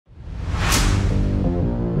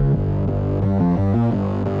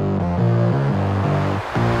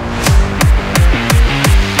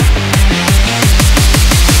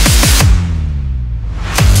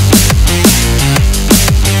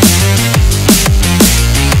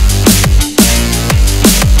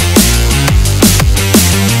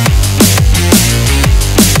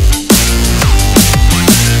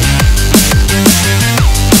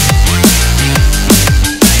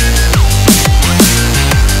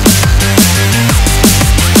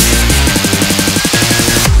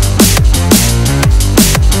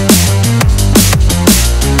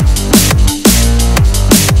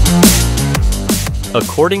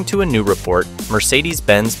According to a new report,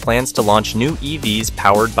 Mercedes-Benz plans to launch new EVs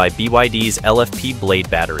powered by BYD's LFP blade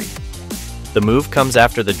battery. The move comes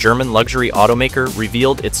after the German luxury automaker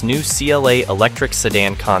revealed its new CLA electric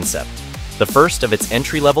sedan concept, the first of its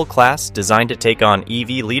entry-level class designed to take on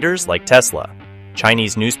EV leaders like Tesla.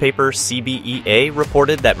 Chinese newspaper CBEA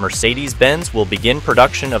reported that Mercedes-Benz will begin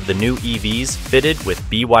production of the new EVs fitted with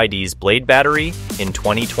BYD's blade battery in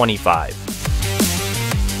 2025.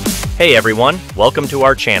 Hey everyone, welcome to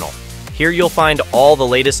our channel. Here you'll find all the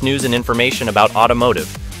latest news and information about automotive.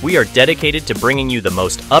 We are dedicated to bringing you the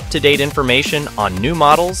most up-to-date information on new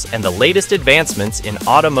models and the latest advancements in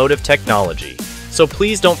automotive technology. So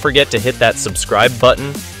please don't forget to hit that subscribe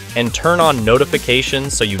button and turn on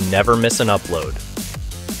notifications so you never miss an upload.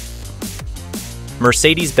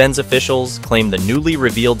 Mercedes-Benz officials claim the newly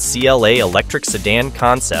revealed CLA electric sedan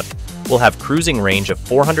concept will have cruising range of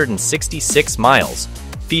 466 miles,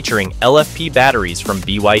 featuring LFP batteries from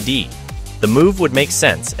BYD. The move would make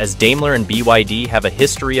sense as Daimler and BYD have a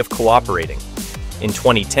history of cooperating. In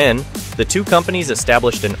 2010, the two companies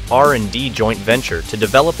established an R&D joint venture to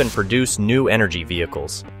develop and produce new energy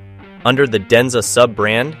vehicles. Under the Denza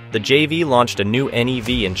sub-brand, the JV launched a new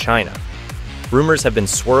NEV in China. Rumors have been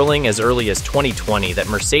swirling as early as 2020 that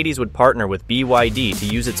Mercedes would partner with BYD to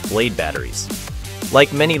use its blade batteries.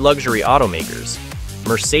 Like many luxury automakers,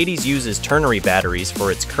 Mercedes uses ternary batteries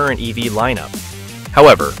for its current EV lineup.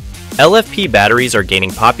 However, LFP batteries are gaining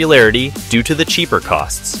popularity due to the cheaper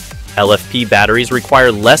costs. LFP batteries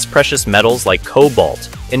require less precious metals like cobalt,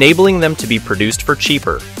 enabling them to be produced for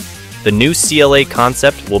cheaper. The new CLA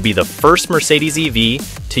Concept will be the first Mercedes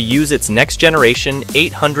EV to use its next-generation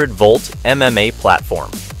 800-volt MMA platform.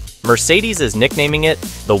 Mercedes is nicknaming it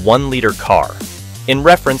the 1-liter car, in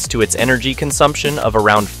reference to its energy consumption of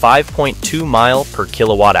around 5.2 mile per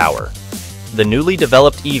kilowatt-hour. The newly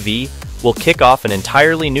developed EV will kick off an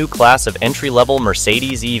entirely new class of entry-level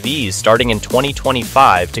Mercedes EVs starting in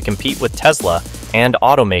 2025 to compete with Tesla and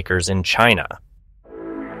automakers in China.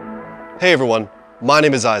 Hey everyone, my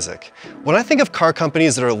name is Isaac. When I think of car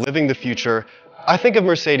companies that are living the future, I think of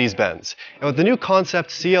Mercedes-Benz. And with the new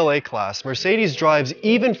concept CLA Class, Mercedes drives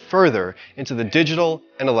even further into the digital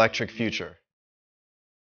and electric future.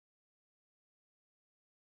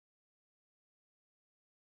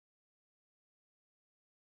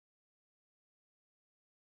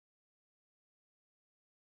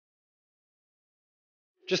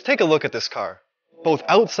 Just take a look at this car. Both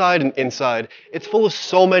outside and inside, it's full of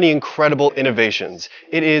so many incredible innovations.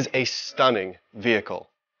 It is a stunning vehicle.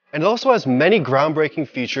 And it also has many groundbreaking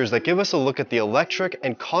features that give us a look at the electric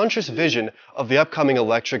and conscious vision of the upcoming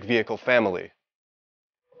electric vehicle family.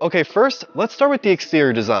 Okay, first, let's start with the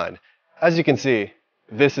exterior design. As you can see,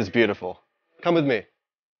 this is beautiful. Come with me.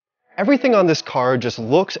 Everything on this car just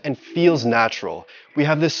looks and feels natural. We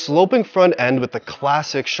have this sloping front end with the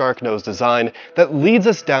classic shark nose design that leads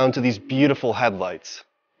us down to these beautiful headlights.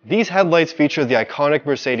 These headlights feature the iconic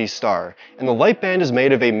Mercedes star, and the light band is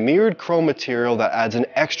made of a mirrored chrome material that adds an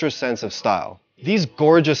extra sense of style. These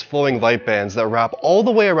gorgeous flowing light bands that wrap all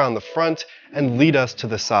the way around the front and lead us to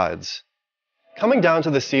the sides. Coming down to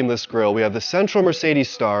the seamless grille, we have the central Mercedes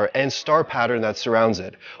star and star pattern that surrounds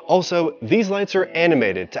it. Also, these lights are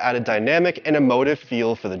animated to add a dynamic and emotive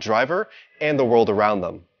feel for the driver and the world around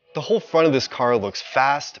them. The whole front of this car looks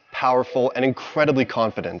fast, powerful, and incredibly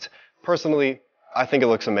confident. Personally, I think it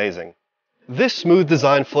looks amazing. This smooth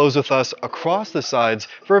design flows with us across the sides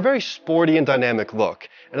for a very sporty and dynamic look,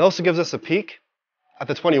 and also gives us a peek at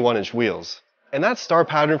the 21-inch wheels. And that star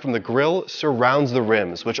pattern from the grille surrounds the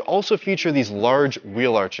rims, which also feature these large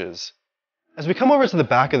wheel arches. As we come over to the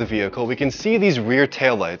back of the vehicle, we can see these rear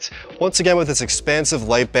taillights, once again with this expansive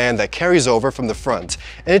light band that carries over from the front,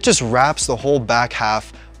 and it just wraps the whole back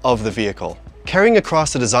half of the vehicle. Carrying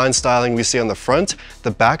across the design styling we see on the front,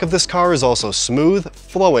 the back of this car is also smooth,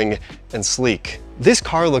 flowing, and sleek. This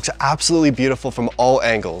car looks absolutely beautiful from all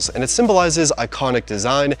angles, and it symbolizes iconic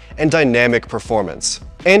design and dynamic performance.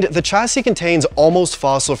 And the chassis contains almost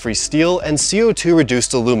fossil-free steel and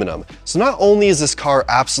CO2-reduced aluminum, so not only is this car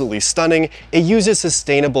absolutely stunning, it uses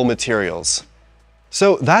sustainable materials.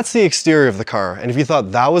 So that's the exterior of the car, and if you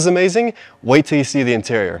thought that was amazing, wait till you see the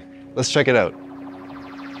interior. Let's check it out.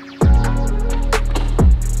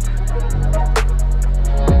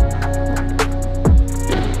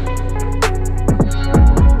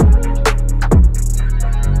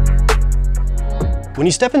 When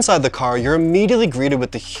you step inside the car, you're immediately greeted with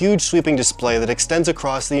the huge sweeping display that extends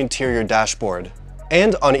across the interior dashboard.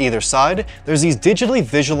 And on either side, there's these digitally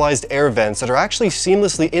visualized air vents that are actually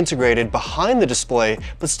seamlessly integrated behind the display,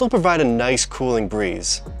 but still provide a nice cooling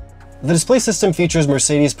breeze. The display system features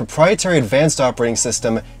Mercedes' proprietary advanced operating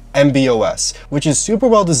system, MB.OS, which is super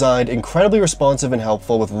well designed, incredibly responsive and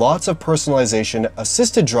helpful with lots of personalization,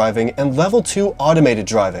 assisted driving, and level 2 automated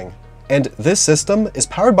driving. And this system is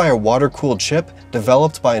powered by a water-cooled chip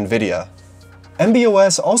developed by NVIDIA.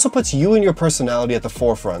 MB.OS also puts you and your personality at the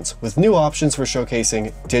forefront, with new options for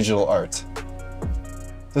showcasing digital art.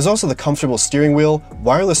 There's also the comfortable steering wheel,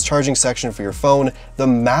 wireless charging section for your phone, the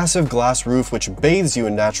massive glass roof which bathes you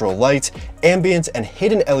in natural light, ambient and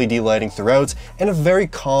hidden LED lighting throughout, and a very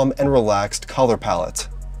calm and relaxed color palette.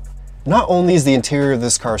 Not only is the interior of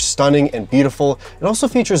this car stunning and beautiful, it also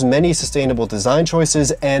features many sustainable design choices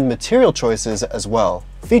and material choices as well.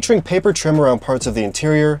 Featuring paper trim around parts of the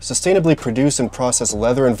interior, sustainably produced and processed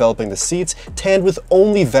leather enveloping the seats, tanned with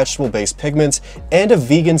only vegetable-based pigments, and a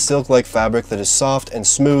vegan silk-like fabric that is soft and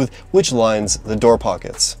smooth, which lines the door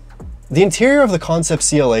pockets. The interior of the Concept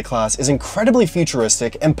CLA Class is incredibly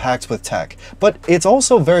futuristic and packed with tech, but it's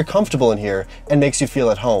also very comfortable in here and makes you feel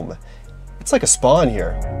at home. It's like a spa in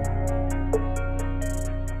here.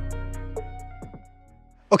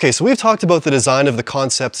 Okay, so we've talked about the design of the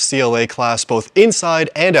Concept CLA Class both inside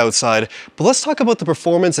and outside, but let's talk about the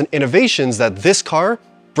performance and innovations that this car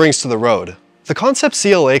brings to the road. The Concept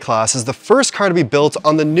CLA Class is the first car to be built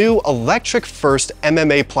on the new electric-first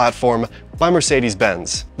MMA platform by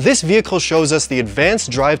Mercedes-Benz. This vehicle shows us the advanced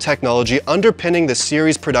drive technology underpinning the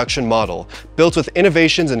series production model. Built with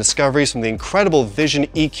innovations and discoveries from the incredible Vision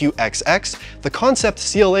EQXX, the Concept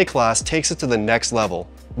CLA Class takes it to the next level.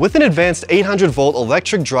 With an advanced 800-volt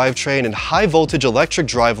electric drivetrain and high-voltage electric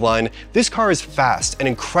driveline, this car is fast and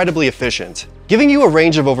incredibly efficient, giving you a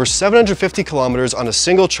range of over 750 kilometers on a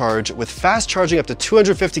single charge. With fast charging up to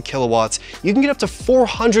 250 kilowatts, you can get up to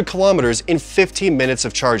 400 kilometers in 15 minutes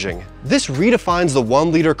of charging. This redefines the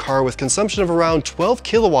 1-liter car with consumption of around 12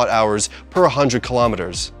 kilowatt hours per 100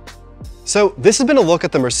 kilometers. So this has been a look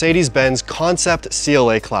at the Mercedes-Benz Concept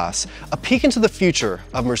CLA Class, a peek into the future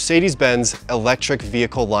of Mercedes-Benz electric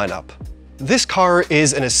vehicle lineup. This car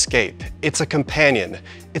is an escape, it's a companion,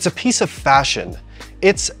 it's a piece of fashion.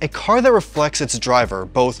 It's a car that reflects its driver,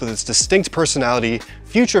 both with its distinct personality,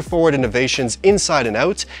 future-forward innovations inside and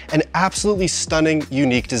out, and absolutely stunning,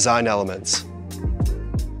 unique design elements.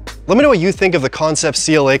 Let me know what you think of the Concept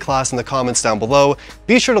CLA Class in the comments down below.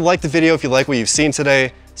 Be sure to like the video if you like what you've seen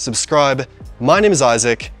today. Subscribe. My name is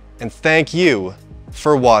Isaac, and thank you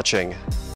for watching.